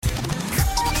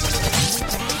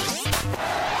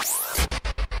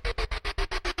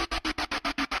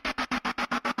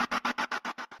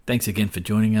Thanks again for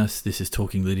joining us. This is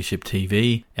Talking Leadership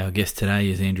TV. Our guest today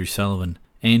is Andrew Sullivan.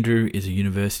 Andrew is a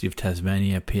University of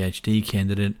Tasmania PhD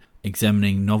candidate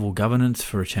examining novel governance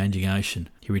for a changing ocean.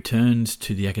 He returns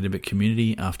to the academic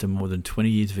community after more than 20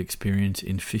 years of experience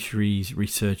in fisheries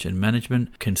research and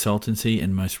management, consultancy,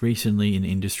 and most recently in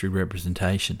industry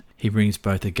representation. He brings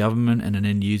both a government and an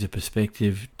end-user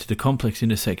perspective to the complex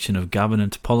intersection of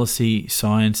governance, policy,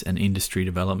 science, and industry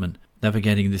development.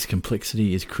 Navigating this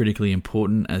complexity is critically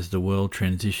important as the world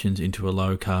transitions into a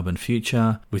low-carbon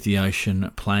future, with the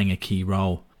ocean playing a key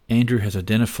role. Andrew has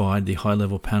identified the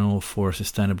high-level panel for a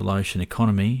sustainable ocean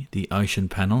economy, the Ocean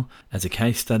Panel, as a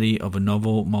case study of a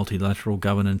novel multilateral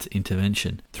governance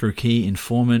intervention. Through key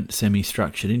informant,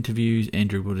 semi-structured interviews,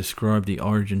 Andrew will describe the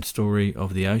origin story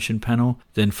of the Ocean Panel,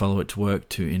 then follow its work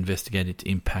to investigate its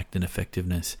impact and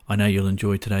effectiveness. I know you'll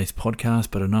enjoy today's podcast,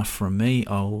 but enough from me.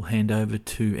 I'll hand over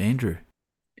to Andrew.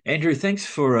 Andrew, thanks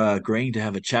for agreeing to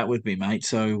have a chat with me, mate.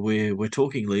 So we're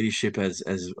talking leadership as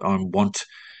I want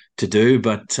to do,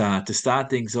 but to start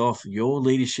things off, your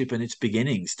leadership and its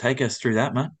beginnings. Take us through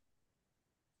that, mate.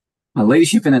 My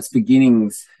leadership and its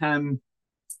beginnings.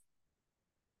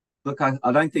 Look, I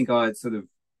don't think I sort of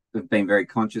have been very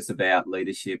conscious about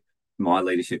leadership, my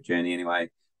leadership journey anyway,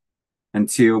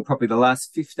 until probably the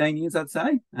last 15 years, I'd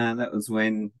say. That was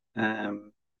when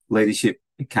leadership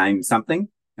became something.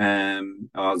 I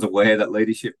was aware that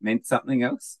leadership meant something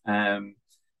else. I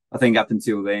think up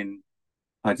until then,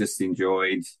 I just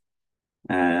enjoyed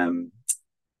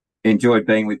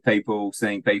being with people,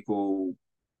 seeing people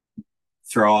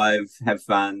thrive, have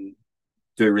fun,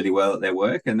 do really well at their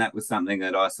work. And that was something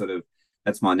that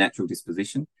that's my natural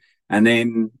disposition. And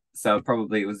then, so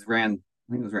probably I think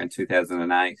it was around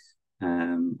 2008.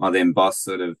 My then boss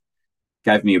sort of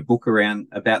gave me a book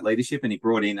about leadership, and he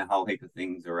brought in a whole heap of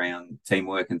things around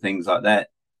teamwork and things like that.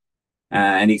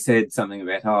 And he said something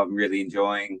about, I'm really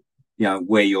enjoying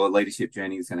where your leadership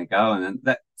journey is going to go. And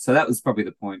that was probably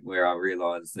the point where I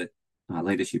realized that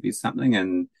leadership is something,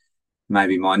 and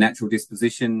maybe my natural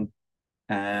disposition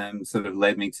sort of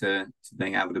led me to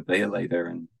being able to be a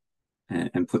leader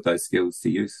and put those skills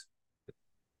to use.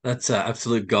 That's an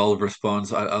absolute gold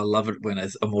response. I love it when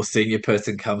a more senior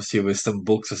person comes to you with some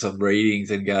books or some readings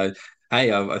and goes,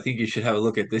 hey, I think you should have a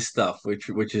look at this stuff,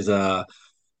 which is a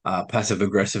passive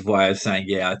aggressive way of saying,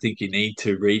 yeah, I think you need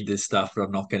to read this stuff, but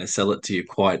I'm not going to sell it to you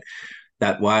quite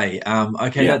that way.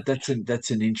 Okay, Yeah. that's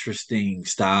an interesting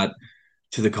start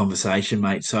to the conversation,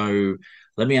 mate. So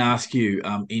let me ask you,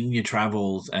 in your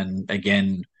travels, and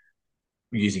again,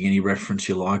 using any reference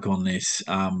you like on this,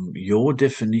 your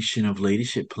definition of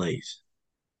leadership, please.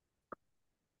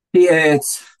 Yeah,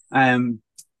 I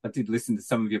did listen to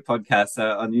some of your podcasts,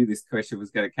 so I knew this question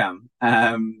was going to come.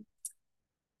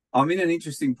 I'm in an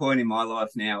interesting point in my life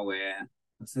now where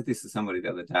I said this to somebody the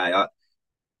other day.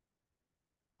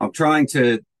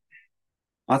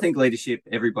 I think leadership,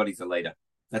 everybody's a leader.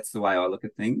 That's the way I look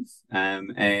at things.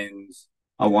 And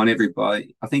I want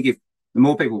everybody, I think if the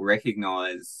more people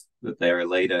recognize that they're a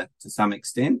leader to some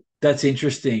extent. That's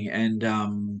interesting.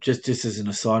 And just as an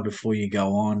aside before you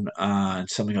go on,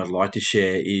 something I'd like to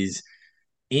share is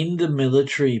in the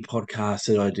military podcast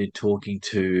that I did talking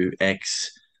to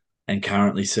ex and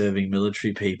currently serving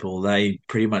military people, they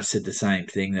pretty much said the same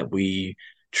thing, that we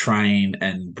train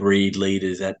and breed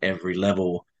leaders at every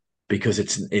level because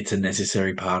it's a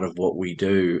necessary part of what we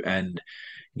do. And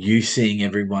you seeing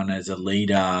everyone as a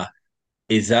leader,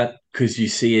 is that because you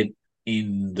see it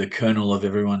in the kernel of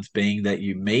everyone's being that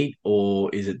you meet, or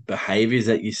is it behaviors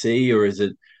that you see, or is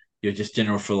it your just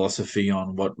general philosophy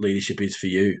on what leadership is for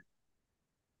you?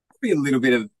 Be a little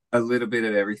bit of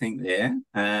everything there.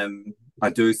 I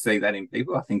do see that in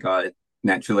people. I think I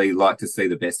naturally like to see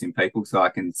the best in people, so I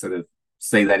can sort of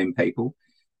see that in people.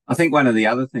 I think one of the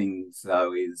other things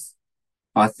though is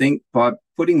I think by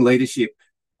putting leadership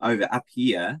over up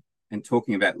here and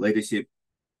talking about leadership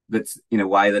that's in a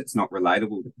way that's not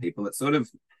relatable to people, it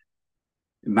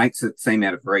makes it seem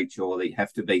out of reach, or that you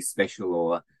have to be special,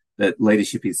 or that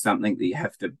leadership is something that you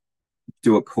have to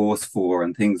do a course for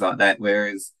and things like that.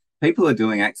 Whereas people are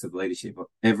doing acts of leadership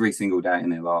every single day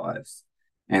in their lives.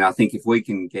 And I think if we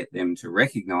can get them to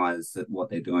recognize that what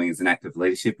they're doing is an act of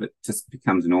leadership, it just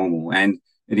becomes normal, and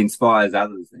it inspires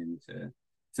others then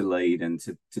to lead and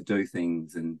to do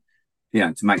things, and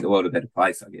to make the world a better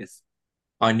place, I guess.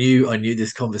 I knew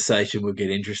this conversation would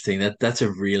get interesting. That's a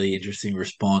really interesting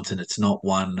response, and it's not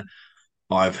one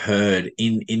I've heard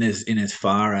in as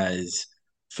far as,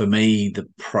 for me, the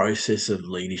process of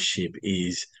leadership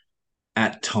is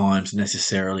at times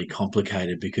necessarily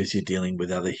complicated because you're dealing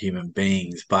with other human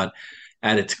beings. But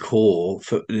at its core,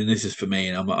 and this is for me,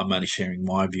 and I'm only sharing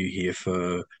my view here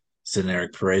for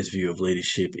generic Perez view of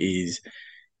leadership is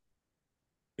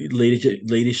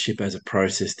leadership as a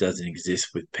process doesn't exist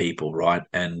with people, right?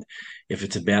 And if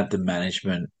it's about the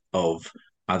management of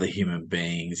other human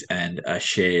beings and a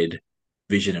shared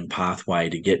vision and pathway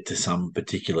to get to some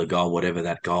particular goal, whatever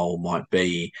that goal might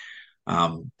be,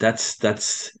 that's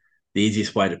the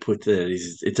easiest way to put it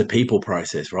is it's a people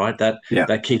process, right? That Yeah.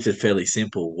 that keeps it fairly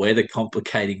simple. Where the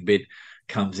complicating bit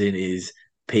comes in is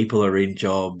people are in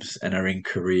jobs and are in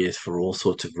careers for all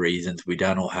sorts of reasons. We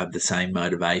don't all have the same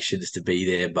motivations to be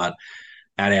there, but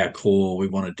at our core, we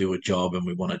want to do a job and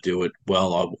we want to do it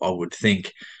well. I would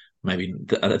think maybe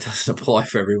that doesn't apply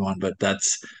for everyone, but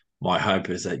that's my hope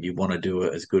is that you want to do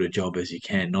as good a job as you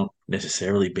can, not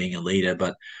necessarily being a leader,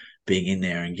 but being in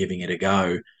there and giving it a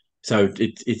go. So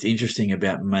it's interesting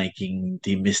about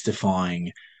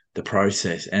demystifying the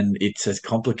process, and it's as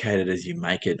complicated as you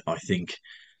make it. I think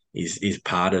is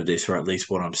part of this, or at least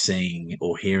what I'm seeing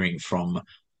or hearing from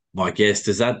my guest.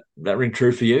 Does that ring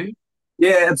true for you?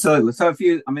 Yeah, absolutely. So if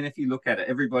you look at it,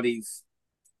 everybody's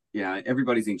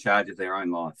in charge of their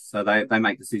own life. So they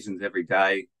make decisions every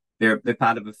day. They're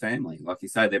part of a family. Like you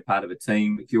say, they're part of a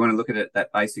team. If you want to look at it at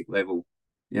that basic level,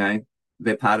 you know,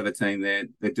 they're part of a team.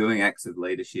 They're doing acts of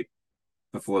leadership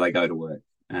before they go to work.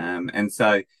 And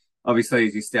so obviously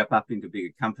as you step up into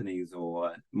bigger companies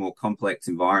or more complex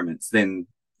environments, then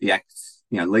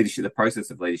the process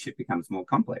of leadership becomes more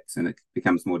complex and it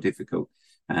becomes more difficult.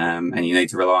 And you need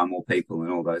to rely on more people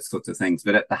and all those sorts of things.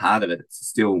 But at the heart of it,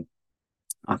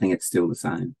 I think it's still the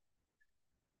same.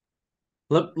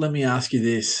 Let me ask you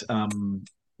this.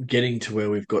 Getting to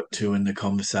where we've got to in the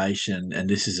conversation, and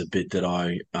this is a bit that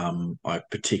I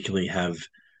particularly have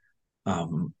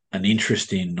an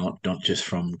interest in, not just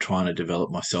from trying to develop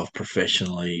myself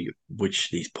professionally, which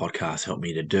these podcasts help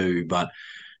me to do, but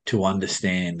to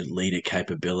understand leader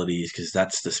capabilities, because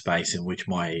that's the space in which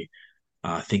my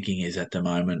thinking is at the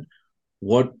moment.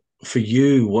 What for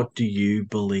you? What do you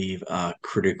believe are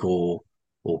critical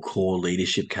or core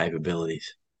leadership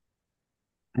capabilities?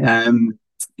 Um,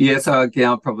 yeah, so again,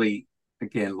 I'll probably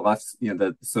life's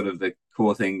the sort of the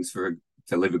core things for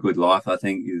to live a good life. I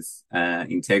think is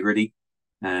integrity,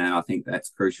 and I think that's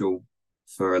crucial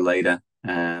for a leader.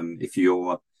 If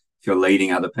you're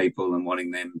leading other people and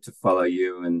wanting them to follow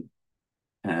you, and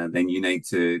then you need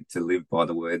to live by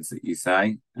the words that you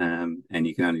say, and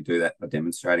you can only do that by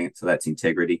demonstrating it. So that's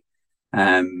integrity.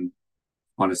 Um,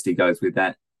 Honesty goes with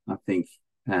that, I think.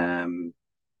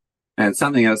 And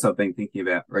something else I've been thinking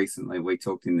about recently, we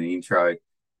talked in the intro.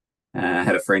 I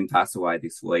had a friend pass away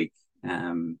this week.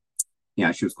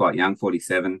 She was quite young,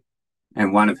 47,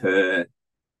 and one of her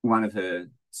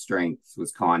strengths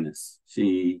was kindness.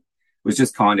 She was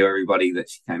just kind to everybody that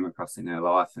she came across in her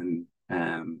life, and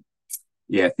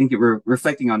I think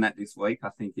reflecting on that this week, I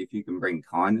think if you can bring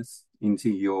kindness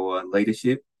into your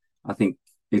leadership, I think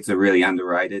it's a really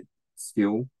underrated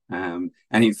skill. And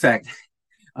in fact,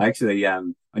 I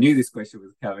knew this question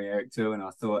was coming, Eric, too, and I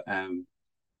thought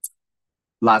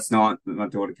last night my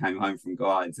daughter came home from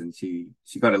guides and she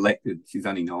got elected. She's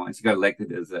only 9. She got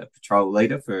elected as a patrol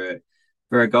leader for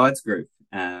a guides group,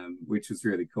 which was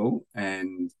really cool.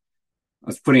 And I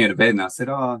was putting her to bed and I said,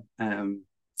 "Oh, how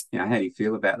do you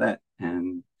feel about that?"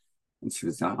 And she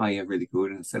was like, "Oh, yeah, really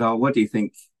good." And I said, "Oh, what do you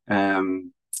think?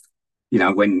 When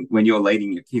you're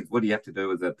leading your kids, what do you have to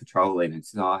do as a patrol leader?" And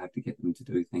she said, "Oh, I have to get them to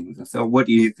do things." I said, "Oh, what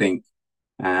do you think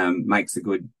makes a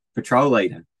good patrol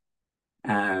leader?"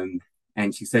 And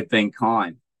she said, "Being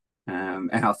kind."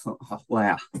 And I thought, "Oh,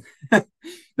 wow."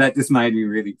 That just made me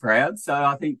really proud. So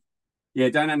I think, yeah,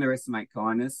 don't underestimate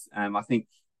kindness. I think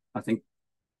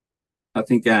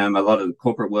a lot of the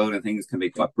corporate world and things can be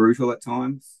quite brutal at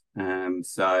times.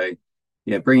 So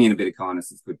yeah, bringing in a bit of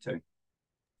kindness is good too.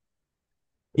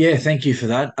 Yeah, thank you for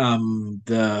that.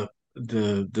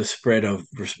 The spread of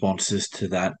responses to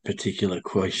that particular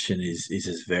question is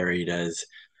as varied as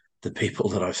the people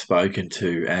that I've spoken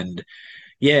to, and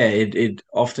yeah, it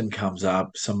often comes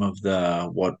up. Some of the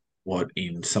what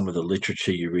in some of the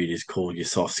literature you read is called your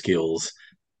soft skills,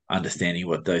 understanding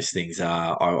what those things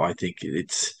are. I think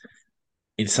it's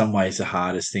in some ways the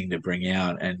hardest thing to bring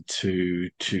out and to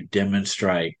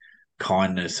demonstrate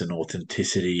kindness and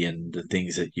authenticity and the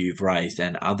things that you've raised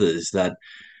and others, that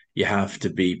you have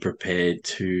to be prepared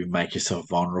to make yourself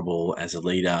vulnerable as a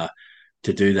leader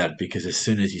to do that, because as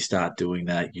soon as you start doing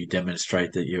that, you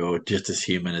demonstrate that you're just as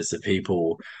human as the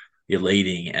people you're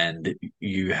leading, and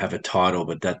you have a title,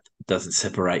 but that doesn't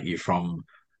separate you from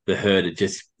the herd. It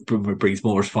just brings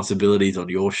more responsibilities on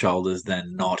your shoulders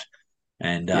than not.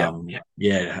 And Yeah.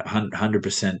 yeah,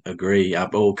 100% agree.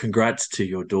 Well, congrats to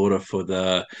your daughter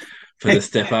for the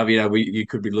step up. You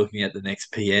could be looking at the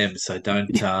next PM, so don't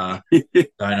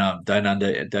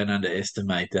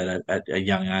underestimate that at a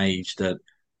young age that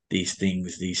these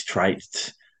things, these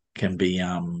traits can be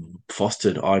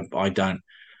fostered. I don't.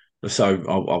 So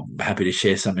I'm happy to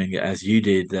share something as you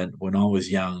did that when I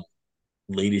was young,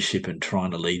 leadership and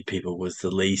trying to lead people was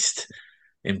the least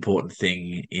important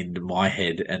thing in my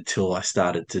head until I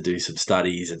started to do some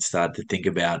studies and started to think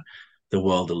about the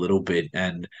world a little bit.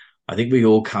 And I think we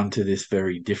all come to this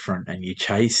very different, and you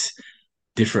chase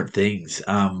different things.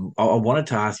 I wanted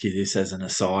to ask you this as an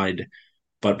aside,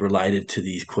 but related to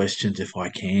these questions, if I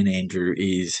can, Andrew,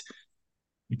 is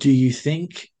do you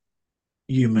think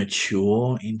you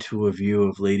mature into a view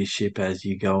of leadership as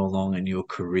you go along in your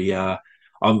career?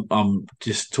 I'm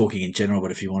just talking in general,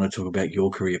 but if you want to talk about your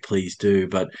career, please do.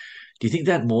 But do you think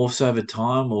that morphs over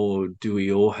time, or do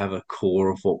we all have a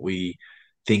core of what we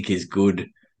think is good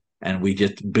and we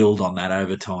just build on that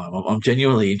over time? I'm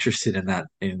genuinely interested in that,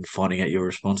 in finding out your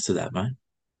response to that, mate.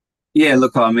 Yeah,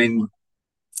 look, I mean,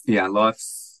 yeah,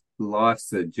 life's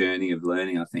a journey of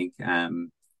learning, I think.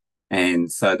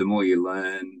 And so the more you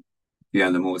learn, the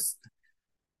more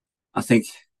I think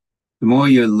the more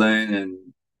you learn and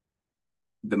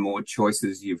the more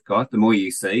choices you've got, the more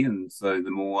you see, and so the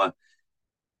more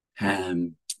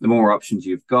options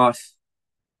you've got.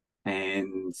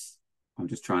 And I'm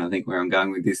just trying to think where I'm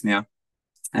going with this now.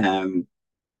 Um,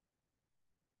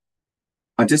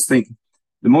 I just think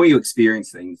the more you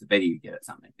experience things, the better you get at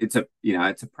something. It's a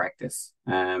practice.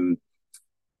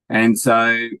 And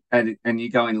so, and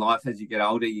you go in life as you get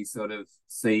older, you sort of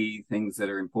see things that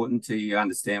are important to you,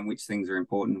 understand which things are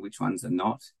important, which ones are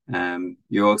not.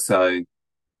 You also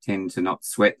tend to not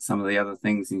sweat some of the other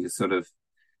things, and you sort of,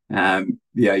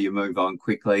 you move on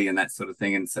quickly and that sort of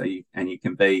thing. And so, you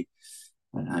can be,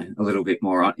 I don't know, a little bit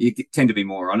more you tend to be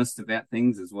more honest about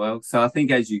things as well. So I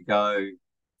think as you go,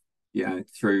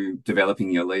 through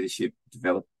developing your leadership,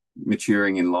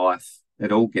 maturing in life,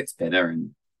 it all gets better.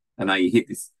 And I know you hit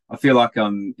this. I feel like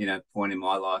I'm in a point in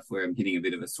my life where I'm hitting a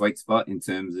bit of a sweet spot in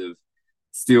terms of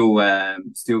still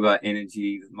got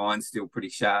energy, mind's still pretty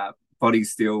sharp,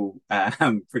 body's still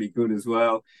pretty good as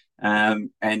well.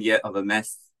 And yet I've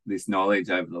amassed this knowledge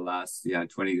over the last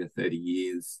 20 to 30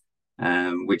 years,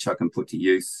 which I can put to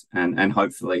use and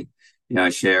hopefully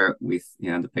share it with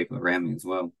the people around me as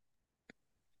well.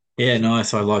 Yeah,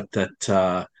 nice. I like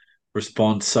that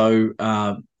response. So,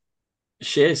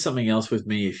 share something else with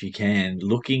me if you can.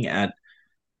 Looking at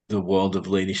the world of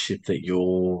leadership that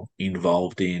you're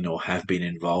involved in or have been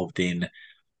involved in,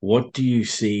 what do you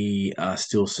see are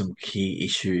still some key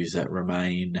issues that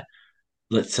remain,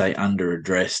 let's say,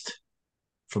 under-addressed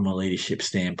from a leadership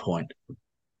standpoint?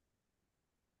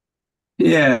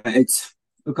 Yeah,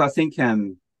 look, I think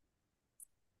I've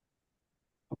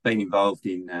been involved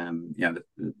in the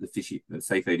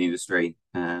seafood industry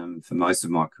for most of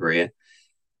my career.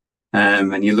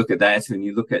 And you look at that and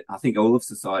you look at, I think, all of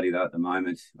society, though, at the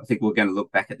moment, I think we're going to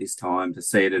look back at this time to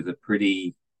see it as a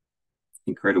pretty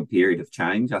incredible period of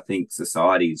change. I think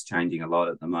society is changing a lot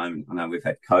at the moment. I know we've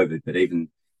had COVID, but even,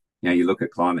 you look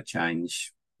at climate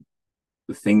change,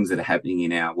 the things that are happening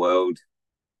in our world,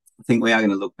 I think we are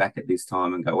going to look back at this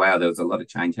time and go, wow, there was a lot of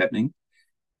change happening.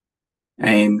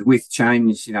 And with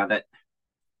change, that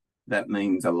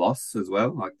means a loss as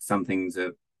well. Like some things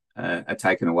are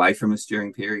taken away from us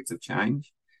during periods of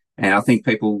change. And I think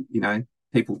people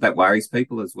that worries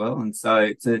people as well. And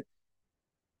so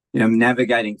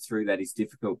navigating through that is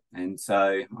difficult. And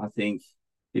so I think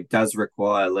it does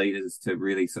require leaders to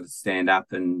really sort of stand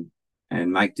up and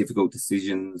make difficult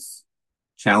decisions,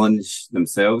 challenge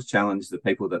themselves, challenge the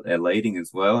people that they're leading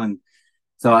as well. And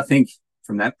so I think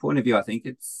from that point of view, I think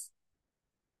it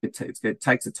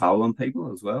takes a toll on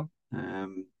people as well.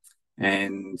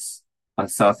 And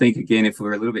so I think, again, if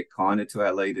we're a little bit kinder to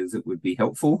our leaders, it would be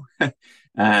helpful.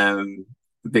 A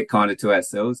bit kinder to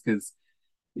ourselves because,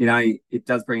 it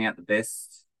does bring out the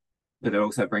best, but it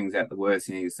also brings out the worst.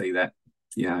 You see that,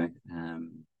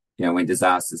 when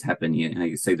disasters happen,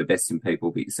 you see the best in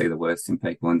people, but you see the worst in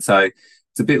people. And so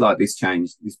it's a bit like this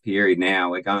period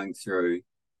now. We're going through,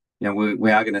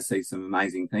 we are going to see some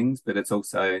amazing things, but it's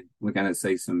also, we're going to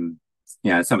see some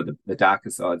of the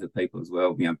darker sides of people as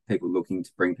well, people looking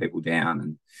to bring people down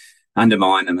and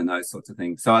undermine them and those sorts of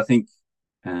things. So I think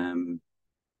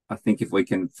if we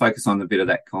can focus on a bit of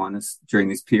that kindness during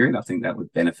this period, I think that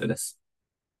would benefit us.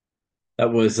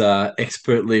 That was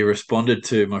expertly responded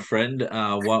to, my friend.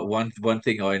 One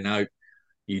thing I know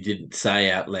you didn't say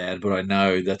out loud, but I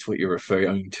know that's what you're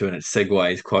referring to, and it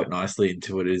segues quite nicely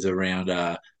into it, is around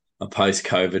a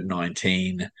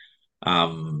post-COVID-19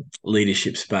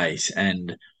 leadership space.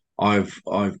 And I've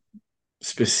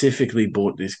specifically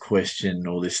brought this question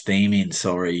or this theme in,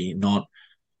 sorry, not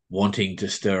wanting to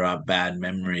stir up bad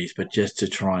memories, but just to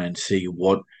try and see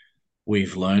what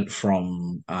we've learnt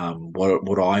from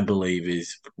what I believe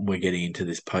is we're getting into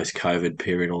this post-COVID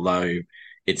period. Although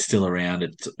it's still around,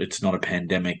 it's not a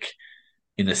pandemic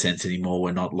in a sense anymore.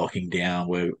 We're not locking down.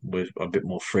 We're a bit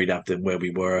more freed up than where we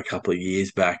were a couple of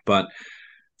years back. But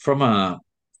from a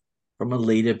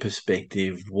leader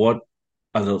perspective, what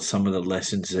are some of the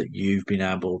lessons that you've been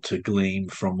able to glean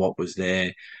from what was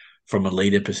there from a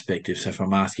leader perspective? So, if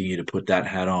I'm asking you to put that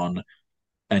hat on,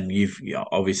 and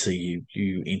obviously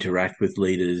you interact with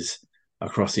leaders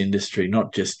across industry,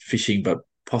 not just fishing, but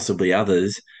possibly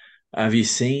others. Have you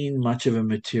seen much of a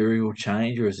material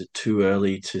change, or is it too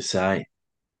early to say?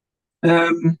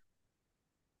 Um,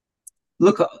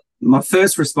 Look, my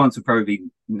first response would probably be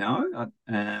no.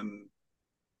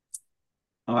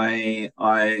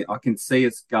 I can see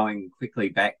us going quickly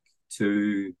back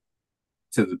to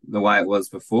the way it was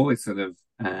before. It's sort of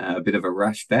a bit of a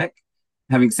rush back.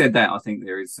 Having said that, I think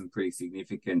there is some pretty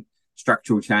significant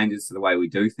structural changes to the way we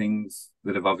do things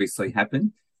that have obviously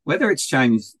happened. Whether it's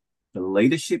changed the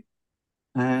leadership,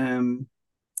 um,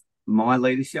 my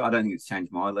leadership, I don't think it's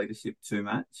changed my leadership too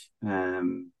much.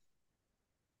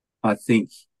 I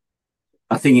think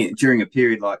during a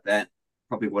period like that,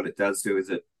 probably what it does do is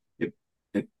it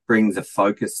brings a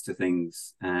focus to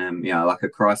things. Like a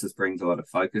crisis brings a lot of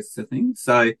focus to things.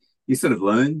 So you sort of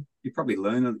learn. You probably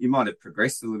learn. You might have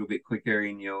progressed a little bit quicker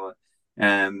in your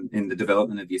in the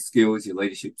development of your skills, your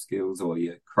leadership skills, or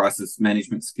your crisis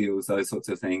management skills, those sorts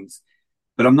of things.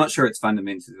 But I'm not sure it's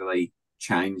fundamentally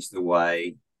changed the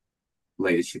way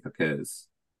leadership occurs.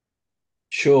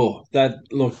 Sure.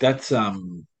 That's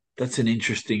an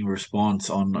interesting response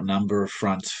on a number of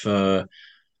fronts. For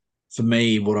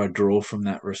me, what I draw from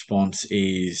that response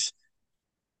is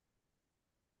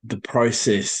the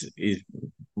process is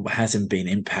hasn't been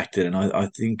impacted, and I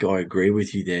think I agree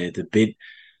with you there. The bit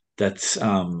that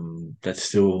I'm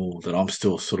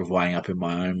still sort of weighing up in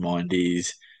my own mind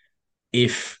is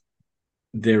if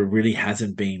there really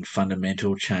hasn't been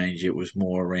fundamental change. It was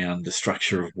more around the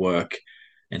structure of work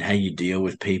and how you deal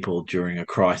with people during a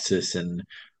crisis, and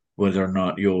whether or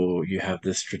not you have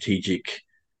the strategic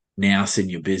nous in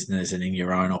your business and in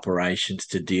your own operations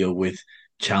to deal with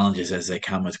challenges as they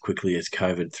come as quickly as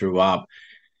COVID threw up.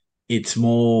 It's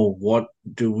more what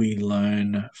do we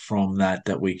learn from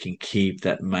that we can keep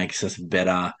that makes us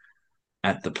better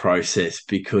at the process,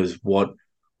 because what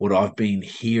I've been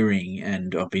hearing,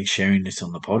 and I've been sharing this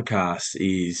on the podcast,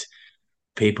 is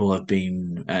people have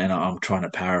been, and I'm trying to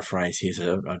paraphrase here,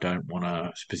 so I don't want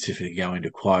to specifically go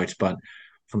into quotes, but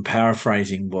from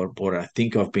paraphrasing, what I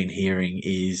think I've been hearing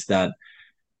is that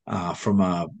from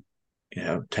a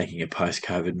taking a post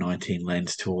COVID-19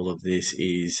 lens to all of this,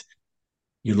 is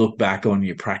you look back on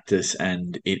your practice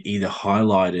and it either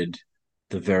highlighted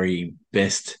the very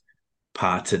best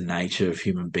parts and nature of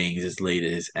human beings as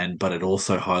leaders, but it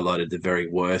also highlighted the very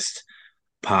worst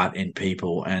part in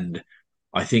people. And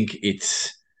I think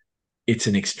it's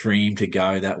an extreme to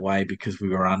go that way, because we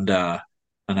were under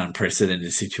an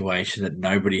unprecedented situation that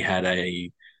nobody had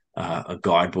a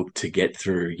guidebook to get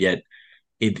through. Yet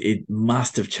it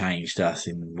must have changed us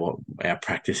in what our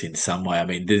practice in some way. I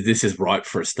mean, this is ripe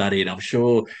for a study, and I'm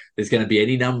sure there's going to be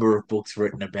any number of books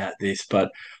written about this.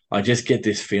 But I just get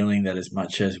this feeling that as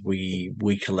much as we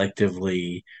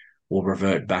collectively will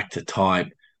revert back to type,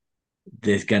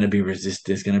 there's going to be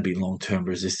there's going to be long-term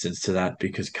resistance to that,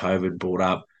 because COVID brought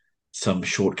up some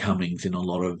shortcomings in a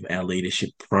lot of our leadership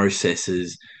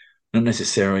processes, not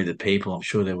necessarily the people. I'm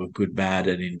sure there were good, bad,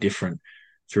 and indifferent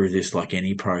through this, like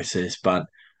any process. But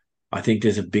I think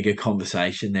there's a bigger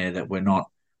conversation there that we're not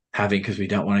having, because we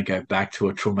don't want to go back to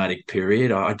a traumatic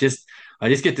period. I just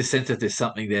get the sense that there's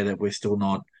something there that we're still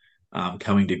not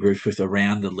coming to grips with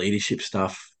around the leadership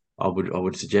stuff. I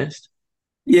would suggest.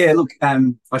 Yeah, look,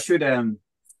 I should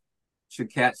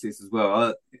catch this as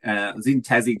well. I was in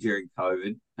Tassie during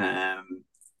COVID,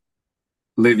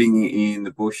 living in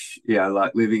the bush,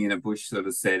 like living in a bush sort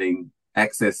of setting,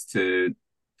 access to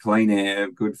clean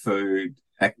air, good food,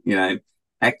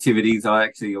 activities. I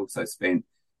actually also spent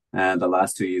the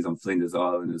last 2 years on Flinders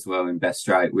Island as well in Bass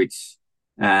Strait, which,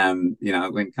 when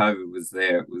COVID was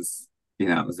there, it was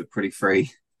a pretty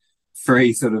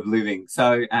free sort of living.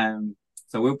 So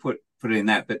we'll put it in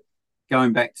that. But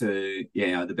going back to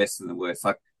the best and the worst,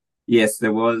 like yes,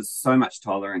 there was so much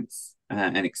tolerance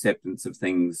and acceptance of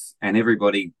things, and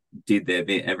everybody did their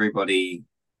bit. Everybody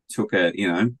took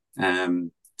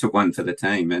took one for the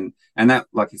team, and that,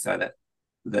 like you say,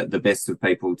 that the best of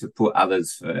people to put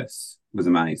others first was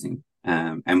amazing.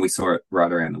 And we saw it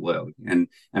right around the world. And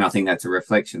I think that's a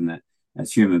reflection that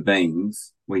as human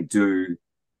beings, we do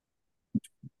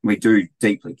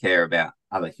deeply care about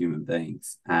other human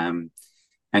beings. And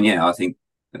yeah, I think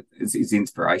it's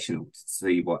inspirational to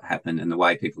see what happened and the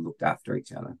way people looked after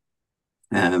each other.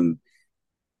 Um,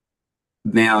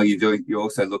 Now you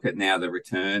also look at now the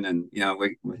return, and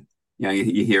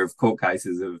you hear of court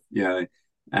cases of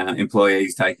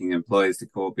employees taking employers to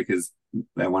court because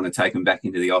they want to take them back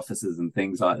into the offices and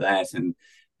things like that. And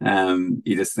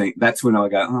you just think that's when I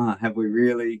go, oh, have we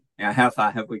really? How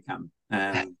far have we come?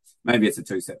 Maybe it's a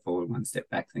two-step forward, one-step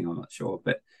back thing. I'm not sure,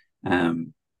 but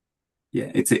um, yeah,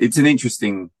 it's an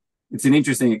interesting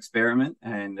experiment,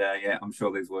 and yeah, I'm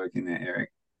sure there's work in there,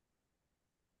 Eric.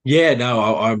 Yeah, no,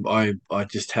 I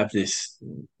just have this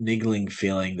niggling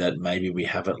feeling that maybe we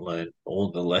haven't learned all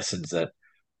the lessons that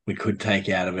we could take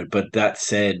out of it. But that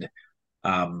said,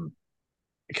 um,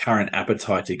 current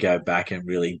appetite to go back and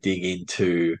really dig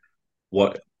into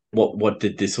what what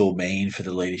did this all mean for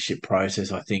the leadership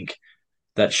process. I think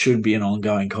that should be an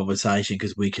ongoing conversation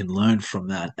because we can learn from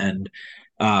that. And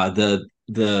the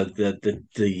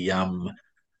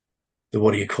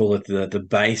what do you call it, the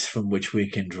base from which we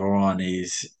can draw on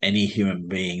is any human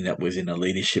being that was in a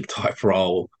leadership type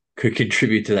role could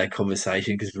contribute to that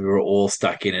conversation because we were all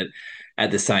stuck in it at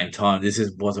the same time.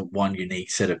 Wasn't one unique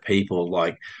set of people.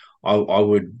 Like I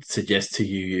would suggest to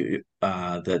you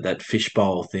that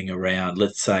fishbowl thing around,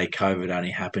 let's say COVID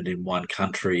only happened in one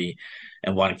country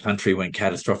and one country went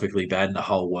catastrophically bad and the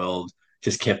whole world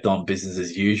just kept on business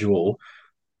as usual.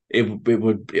 It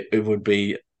would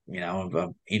be,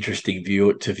 an interesting view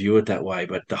it that way.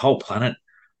 But the whole planet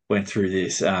went through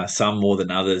this, some more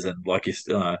than others, and like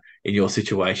in your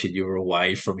situation, you were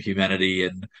away from humanity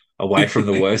and away from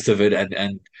the worst of it,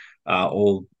 and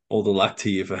all the luck to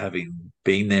you for having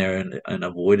been there and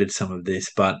avoided some of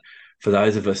this. But for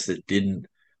those of us that didn't,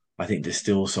 I think there's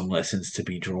still some lessons to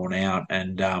be drawn out.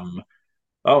 And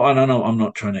oh, I don't know. I'm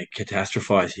not trying to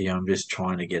catastrophize here. I'm just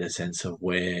trying to get a sense of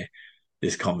where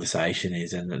this conversation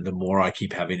is. And the more I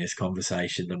keep having this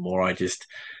conversation, the more there's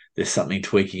something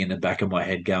tweaking in the back of my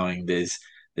head going, there's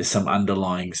some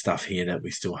underlying stuff here that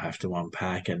we still have to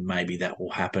unpack. And maybe that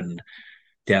will happen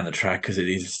down the track because it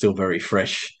is still very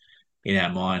fresh in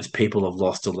our minds. People have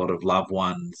lost a lot of loved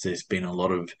ones. There's been a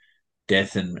lot of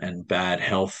death and bad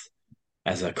health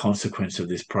as a consequence of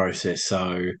this process.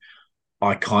 So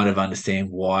I kind of understand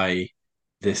why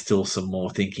there's still some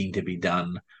more thinking to be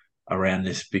done around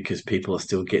this because people are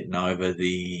still getting over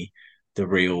the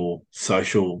real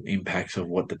social impacts of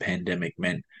what the pandemic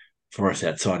meant for us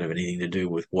outside of anything to do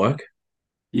with work.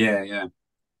 Yeah, yeah,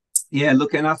 yeah.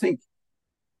 Look, and I think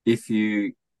if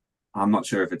you I'm not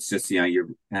sure if it's just you're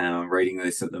reading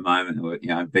this at the moment, or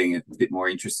being a bit more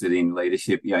interested in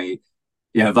leadership.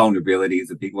 Vulnerability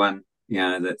is a big one.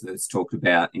 That's talked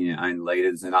about in your own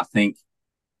leaders, and I think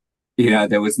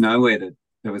there was nowhere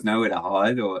to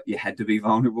hide, or you had to be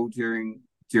vulnerable during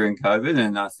COVID.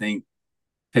 And I think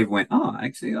people went, oh,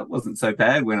 actually, that wasn't so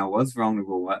bad when I was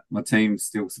vulnerable. My team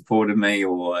still supported me,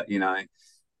 or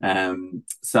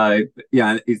so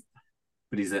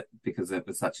but is it because it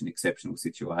was such an exceptional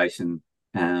situation?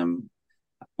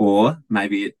 Or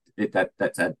maybe that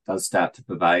does start to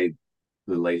pervade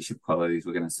the leadership qualities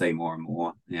we're going to see more and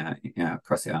more,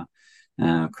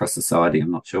 across society.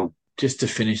 I'm not sure. Just to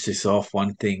finish this off,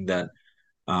 one thing that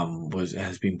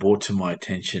has been brought to my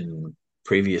attention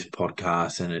previous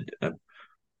podcasts, and for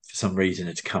some reason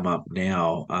it's come up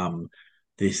now.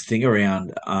 This thing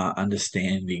around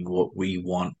understanding what we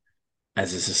want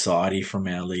as a society from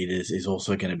our leaders is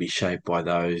also going to be shaped by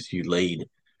those you lead.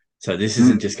 So this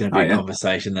isn't just going to Oh be a yeah,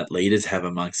 conversation that leaders have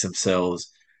amongst themselves.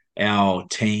 Our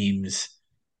teams,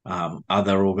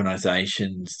 other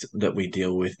organizations that we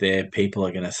deal with, their people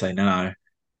are going to say, no,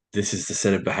 this is the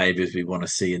set of behaviors we want to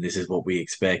see, and this is what we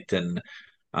expect, and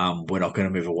we're not going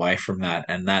to move away from that.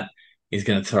 And that is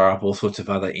going to throw up all sorts of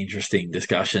other interesting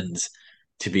discussions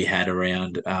to be had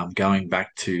around going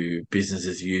back to business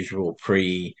as usual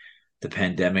pre the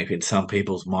pandemic. In some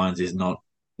people's minds, is no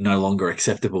longer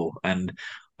acceptable, and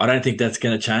I don't think that's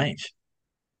going to change.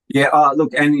 yeah.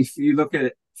 Look, and if you look at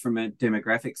it from a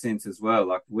demographic sense as well,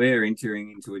 like we're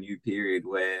entering into a new period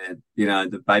where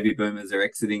the baby boomers are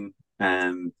exiting.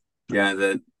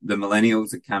 The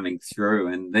millennials are coming through,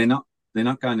 and they're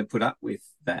not going to put up with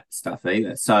that stuff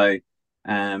either. So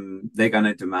they're going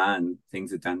to demand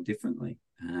things are done differently.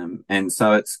 And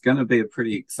so it's going to be a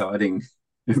pretty exciting,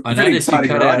 I pretty noticed you exciting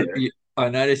cut ride out. here. I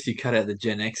noticed you cut out the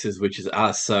Gen Xers, which is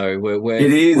us. So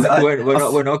It is.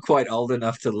 we're not quite old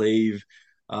enough to leave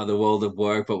the world of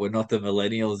work, but we're not the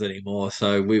millennials anymore.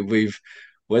 So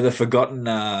We're the forgotten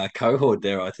cohort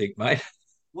there, I think, mate.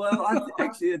 Well,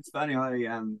 actually, it's funny.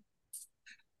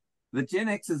 The Gen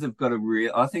Xers have got a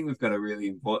real. I think we've got a really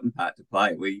important part to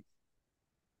play. We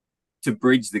to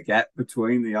bridge the gap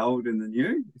between the old and the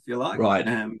new, if you like. Right,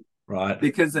 right.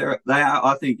 Because they are.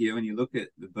 I think when you look at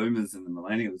the Boomers and the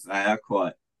Millennials, they are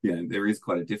quite. There is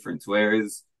quite a difference.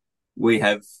 Whereas we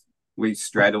have we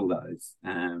straddle those,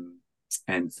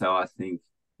 and so I think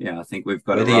we've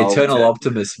got We're a the role eternal to.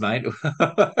 optimists, mate.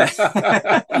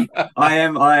 I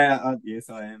am. Yes,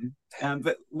 I am.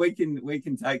 But we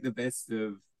can take the best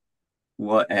of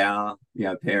what our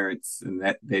parents and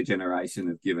that their generation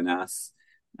have given us,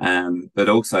 but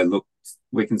also look,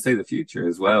 we can see the future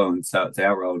as well, and so it's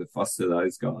our role to foster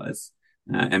those guys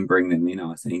and bring them in,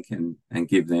 I think, and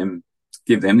give them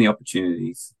the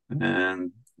opportunities,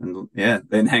 and yeah,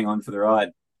 then hang on for the ride.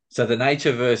 So the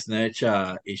nature versus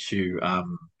nurture issue,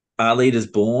 are leaders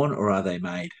born or are they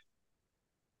made?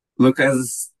 Look,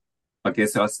 as I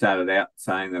guess I started out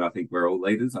saying that I think we're all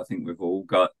leaders. I think we've all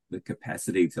got the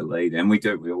capacity to lead, and we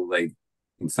do. We all lead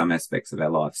in some aspects of our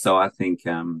life. So uh,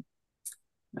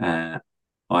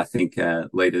 I think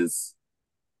leaders.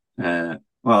 Well,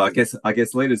 I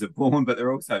guess leaders are born, but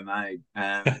they're also made.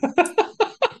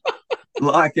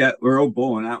 We're all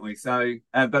born, aren't we? So,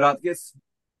 but I guess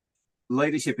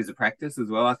leadership is a practice as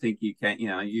well. I think you can,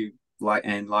 you like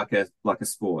a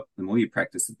sport. The more you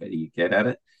practice, the better you get at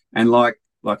it. And like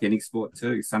any sport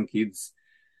too, some kids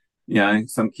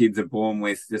are born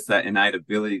with just that innate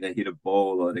ability to hit a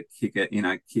ball or to kick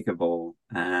a ball.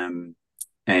 And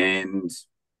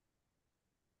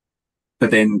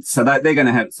but then so they're going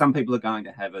to have some people are going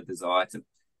to have a desire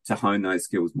to hone those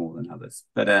skills more than others.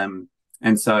 But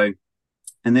and so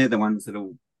and they're the ones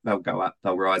they'll go up,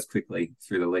 they'll rise quickly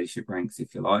through the leadership ranks,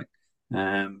 if you like.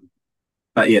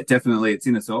 But yeah, definitely it's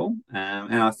in us all.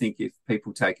 And I think if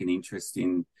people take an interest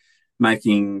in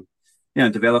making,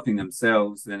 developing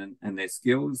themselves and their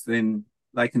skills, then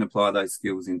they can apply those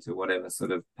skills into whatever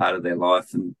sort of part of their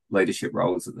life and leadership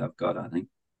roles that they've got, I think.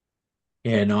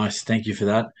 Yeah, nice. Thank you for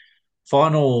that.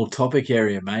 Final topic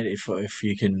area, mate, if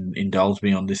you can indulge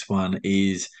me on this one,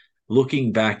 is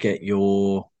looking back at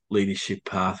your leadership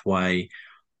pathway.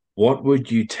 What would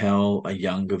you tell a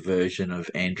younger version of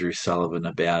Andrew Sullivan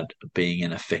about being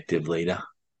an effective leader?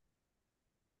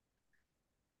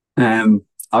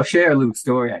 I'll share a little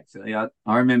story actually. I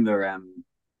remember I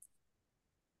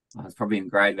was probably in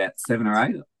grade about 7 or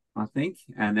 8, I think,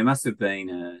 and there must have been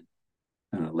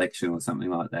an election or something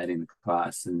like that in the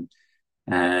class, and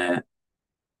uh,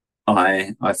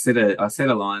 I said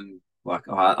a line like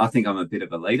I think I'm a bit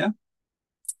of a leader,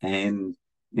 and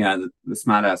the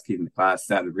smart ass kid in the class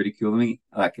started ridiculing me,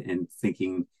 like, and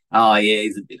thinking, oh yeah,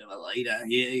 he's a bit of a leader,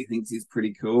 yeah, he thinks he's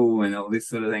pretty cool and all this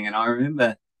sort of thing. And I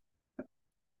remember,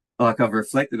 like, I've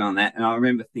reflected on that, and I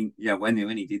remember thinking,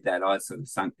 when he did that, I sort of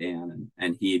sunk down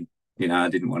and hid. I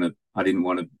didn't want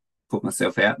to put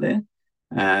myself out there.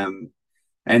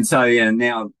 And so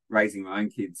now raising my own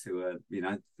kids who are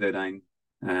 13,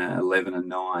 11 and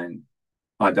 9,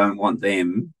 I don't want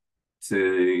them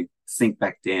to sink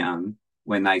back down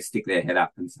when they stick their head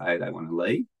up and say they want to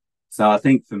leave. So I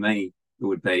think for me, it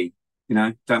would be,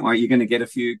 don't worry, you're going to get a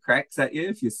few cracks at you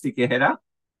if you stick your head up,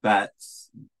 but,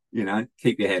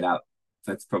 keep your head up.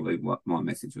 That's probably what my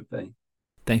message would be.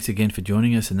 Thanks again for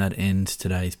joining us, and that ends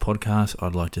today's podcast.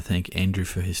 I'd like to thank Andrew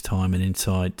for his time and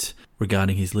insights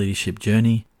regarding his leadership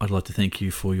journey. I'd like to thank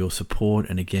you for your support,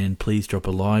 and again, please drop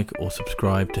a like or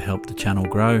subscribe to help the channel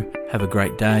grow. Have a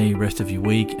great day, rest of your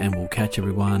week, and we'll catch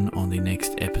everyone on the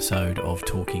next episode of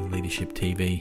Talking Leadership TV.